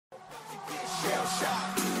shell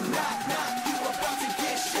shock. Knock, knock, you about to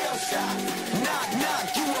get shell shocked. Knock,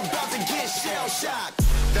 knock, you about to get shell shocked.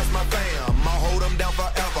 That's my fam, I'll hold them down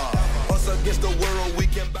forever. Us against the world, we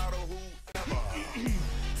can battle whoever.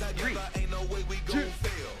 Ain't no way we gon'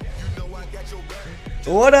 fail. You know I got your back.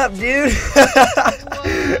 What up, dude?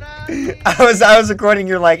 I was recording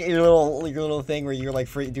your little thing where you're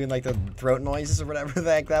like doing like the throat noises or whatever the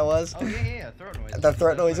heck that was. Oh yeah, throat noises. The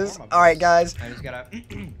throat noises. All right, guys. I just gotta,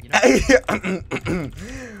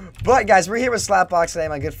 But guys, we're here with Slappbox today.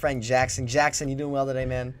 My good friend Jackson. Jackson, you doing well today,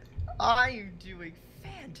 man? I am doing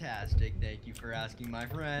fantastic. Thank you for asking, my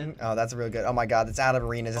friend. Oh, that's real good. Oh my God, it's out of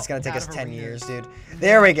arenas. It's gonna take us 10 years, dude.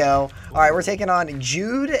 There we go. All right, we're taking on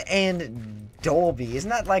Jude and Dolby. Isn't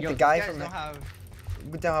that like the guy from?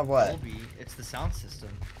 We don't have what? Dolby. It's the sound system.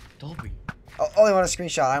 Dolby. Oh, they want a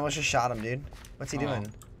screenshot. I almost just shot him, dude. What's he doing?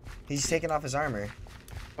 He's taking off his armor.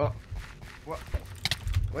 Oh. What?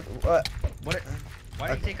 What? Why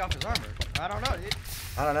did he take off his armor? I don't know, dude.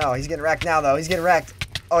 I don't know. He's getting wrecked now, though. He's getting wrecked.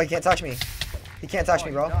 Oh, he can't touch me. He can't touch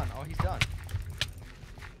me, bro. He's done. Oh, he's done.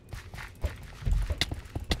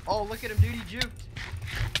 Oh, look at him, dude. He juked.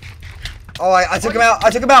 Oh, I took him out. I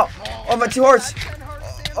took him out. Oh, my 2 hearts.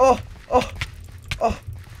 Oh.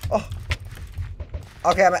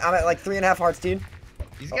 Okay, I'm at like 3.5 hearts, dude.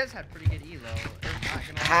 These guys had pretty good elo.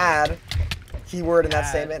 Had. Keyword in that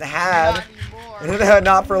statement. Had.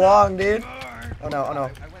 Not for long, dude. Oh no, oh no. I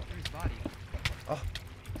went through his body. Oh.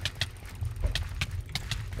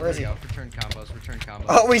 Where is he? Return combos, return combos.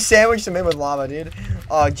 Oh, we sandwiched him in with lava, dude.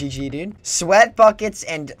 Oh, GG, dude. Sweat buckets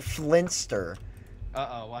and Flintster.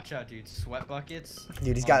 Uh-oh, watch out, dude. Sweat buckets.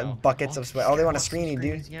 Dude, he's got buckets of sweat. Oh, they want a screening,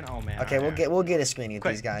 dude. Oh, man. Okay, we'll get a screening with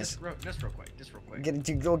these guys. Just real quick.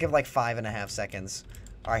 Dude, we'll give like 5.5 seconds.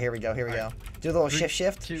 All right, here we go. Do a little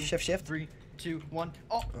shift. 3, 2, 1.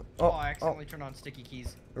 Oh, I accidentally turned on sticky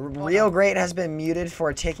keys. Real Great has been muted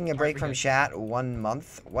for taking a break from chat 1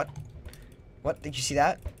 month. What? Did you see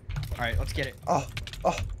that? All right, let's get it. Oh.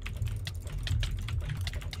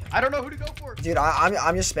 I don't know who to go for. Dude,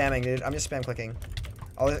 I'm just spamming, dude. I'm just spam clicking.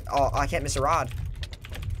 Oh, I can't miss a rod.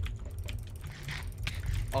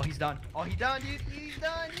 Oh, he's done. Oh, he's done, dude. He's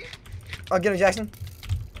done, dude. Oh, get him, Jackson.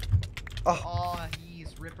 Oh,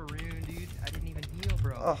 he's ripperoon, dude. I didn't even heal,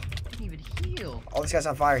 bro. Oh. I didn't even heal. Oh, this guy's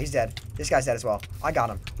on fire. He's dead. This guy's dead as well. I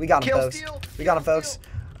got him. We got him, folks. We got him, folks.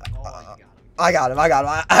 I got him.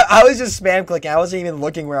 I was just spam clicking. I wasn't even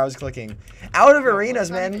looking where I was clicking. Out of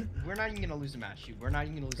arenas, man. We're not even gonna lose a match, dude. We're not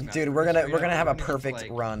even gonna lose a match. Dude, we're gonna have a perfect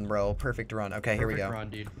run, bro. Perfect run. Okay, here we go. Perfect run,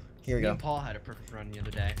 dude. Here we go. Me and Paul had a perfect run the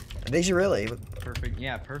other day. Did you really? Perfect.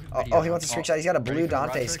 Yeah, perfect. Oh, he wants a screenshot. He's got a blue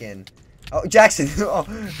Dante skin. Oh, Jackson. Oh.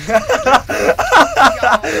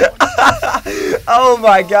 Oh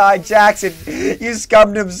my God, Jackson. You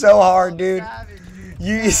scummed him so hard, dude.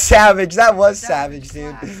 You savage. That was savage,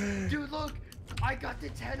 dude. Dude, look. I got the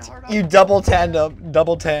 10 hard on. You double 10 up.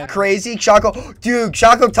 Double 10. Crazy Choco. Dude,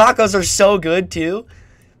 Choco tacos are so good, too.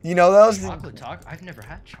 You know those? Chocolate taco? I've never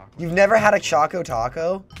had chocolate. You've never had a Choco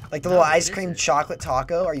taco? Like the little ice cream chocolate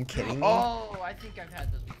taco? Are you kidding me? Oh, I think I've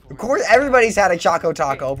had those before. Of course, everybody's had a Choco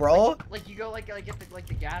taco, bro. Like you go like at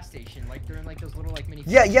the gas station, like they're in like those little like mini.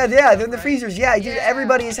 Yeah, they're in the freezers. Yeah, dude,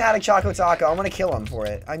 everybody's had a Choco taco. I'm gonna kill him for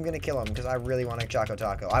it. I'm gonna kill him because I really want a Choco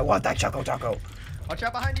taco. I want that Choco taco. Watch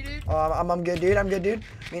out behind you, dude. I'm good, dude. I'm good, dude.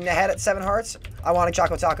 I mean, the head at 7 hearts. I want a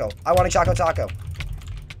Choco taco.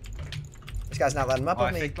 This guy's not letting him up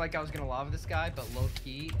on me. I faked like I was gonna lava this guy, but low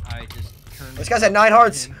key, I just turned. This guy's at 9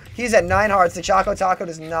 hearts. He's at 9 hearts. The Choco taco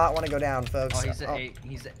does not want to go down, folks. Oh, he's at 8.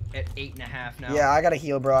 He's at 8.5 now. Yeah, I gotta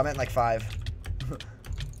heal, bro. I'm at like 5.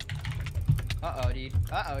 Uh-oh, dude.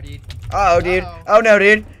 Oh no,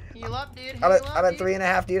 dude. Heal up, dude. I'm at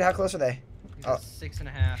 3.5, dude. How close are they? He's at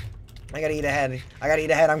 6.5. I gotta eat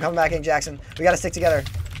ahead. I'm coming back in, Jackson. We gotta stick together.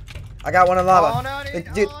 I got one in lava. Oh no,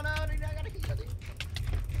 dude. Dude. Oh no, dude. I gotta heal, dude.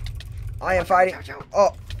 I am fighting.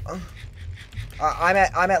 Oh. I'm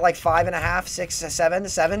at like 5.5, 6, 7,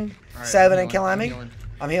 7, right, 7 and killing me.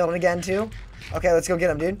 I'm I'm healing again too. Okay, let's go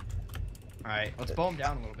get him, dude. All right, let's bow him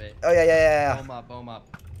down a little bit. Oh yeah. Bow him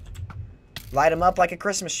up. Light him up like a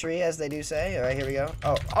Christmas tree, as they do say. All right, here we go.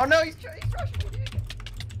 Oh no, he's rushing me, dude.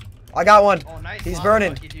 I got one. Oh, nice. He's lava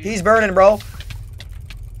burning. bucket, He's burning, bro.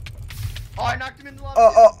 Oh, I knocked him in the lava.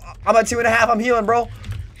 Oh, I'm at 2.5. I'm healing, bro.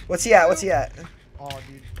 What's he at? Oh,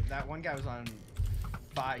 dude, that one guy was on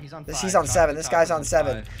 5. He's on 5. He's on 7. This guy's on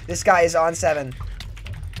 7. This guy is on 7.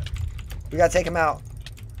 We gotta take him out.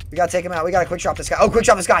 We gotta quick drop this guy. Oh, quick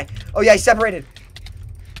drop this guy. Oh yeah, he's separated.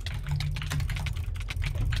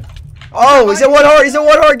 Oh, he's at 1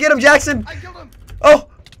 heart. Get him, Jackson. I killed him. Oh.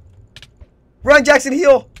 Run, Jackson,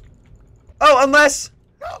 heal. Oh, unless.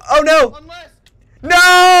 Oh no. No!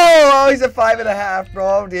 Oh, he's at 5.5,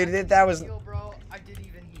 bro. Dude, that was. Heal, bro. I didn't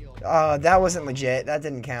even heal. That wasn't legit. That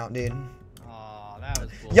didn't count, dude. Oh, that was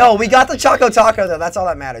cool. Yo, we got the Choco Taco though. That's all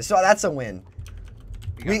that matters. So that's a win.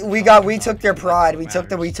 We took their pride. We took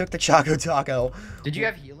the Choco Taco. Did you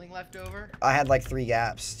have healing left over? I had like 3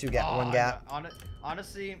 gaps, one gap.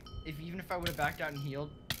 Honestly, even if I would have backed out and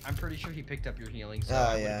healed, I'm pretty sure he picked up your healing, so Oh,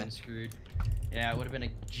 I would yeah. have been screwed. Yeah, it would have been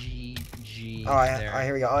a GG. All right, there. all right,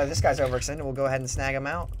 here we go. Oh, this guy's overextended. We'll go ahead and snag him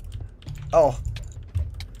out. Oh.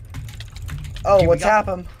 Oh, Dude, we'll we got tap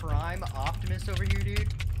him. Prime Optimus over here,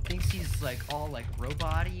 dude. Thinks he's like all like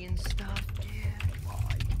robot-y and stuff, dude.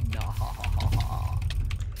 Like, nah.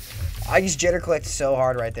 I just jitter clicked so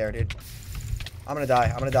hard right there, dude. I'm gonna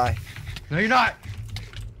die. I'm gonna die. No, you're not.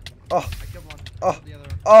 Oh. I killed one. Oh. Killed the other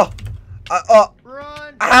one. Oh.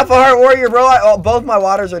 Run. Half a heart warrior, bro. Both my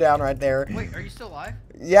waters are down right there. Wait, are you still alive?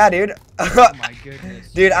 Yeah, dude. Oh my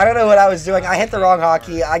goodness. Dude, I don't know what I was doing. I hit the wrong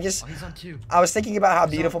hotkey. Oh, he's on 2. I was thinking about how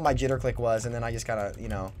beautiful my jitter click was, and then I just kind of, you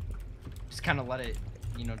know. Just kind of let it,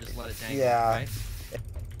 just let it dangle. Yeah. Right?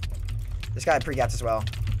 This guy had pre-gaps as well.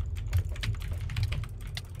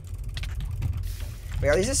 Wait,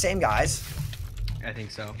 are these the same guys? I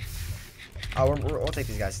think so. Oh, we'll take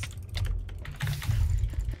these guys.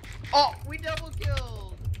 Oh, we double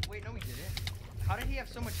killed. Wait, no, we didn't. How did he have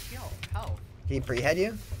so much health? He pre-head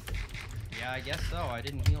you? Yeah, I guess so. I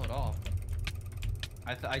didn't heal at all.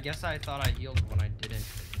 I guess I thought I healed when I didn't.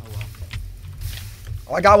 Oh well.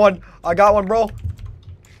 Oh, I got one. I got one, bro.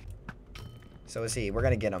 So is he. We're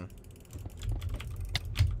gonna get him.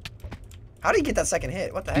 How did he get that second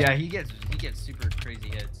hit? What the heck? Yeah, he gets super crazy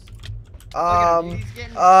hits.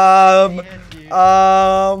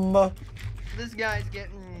 This guy's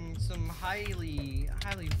getting some highly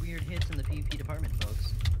weird hits in the PvP department,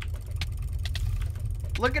 folks.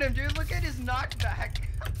 Look at him, dude. Look at his knockback.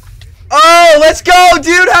 Oh, let's go,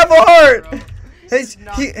 dude. Have a heart. Bro,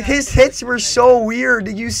 His hits were so weird.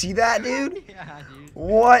 Did you see that, dude? Yeah, dude.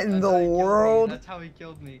 What in the world? That's how he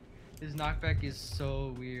killed me. His knockback is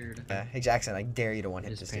so weird. Yeah. Hey, Jackson, I dare you to one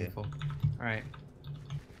hit It's this painful. All right.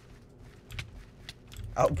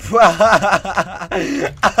 Oh. He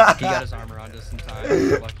got his armor on just in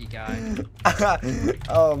time. Lucky guy.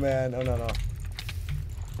 Oh man. Oh no.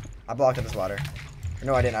 I blocked up his water.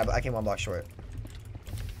 No, I didn't. I came 1 block short.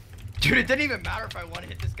 Dude, it didn't even matter if I one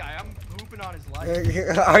hit this guy. I'm pooping on his life.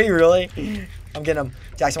 Are you really? I'm getting him.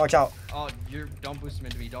 Jackson, watch out. Oh, don't boost him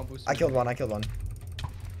into me. Don't boost him. I killed one.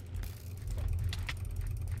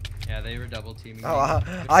 Yeah, they were double teaming. Oh,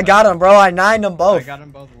 I got him, bro. I 9'd them both. I got them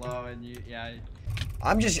both low, and yeah.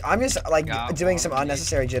 I'm just like doing some one.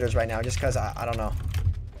 unnecessary jitters right now, just cause I don't know.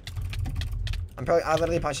 I'm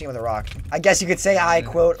literally punching him with a rock. I guess you could say I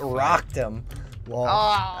quote rocked him. Whoa.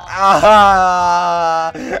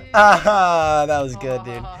 That was good,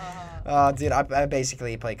 dude. Dude, I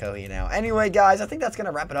basically play Kohi now. Anyway, guys, I think that's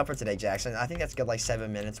gonna wrap it up for today, Jackson. I think that's good, like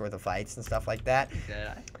 7 minutes worth of fights and stuff like that.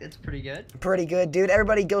 It's pretty good. Pretty good, dude.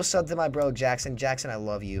 Everybody go sub to my bro, Jackson. Jackson, I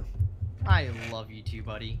love you. I love you too,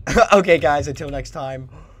 buddy. Okay, guys, until next time.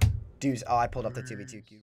 Dudes, oh, I pulled up the 2v2 cube.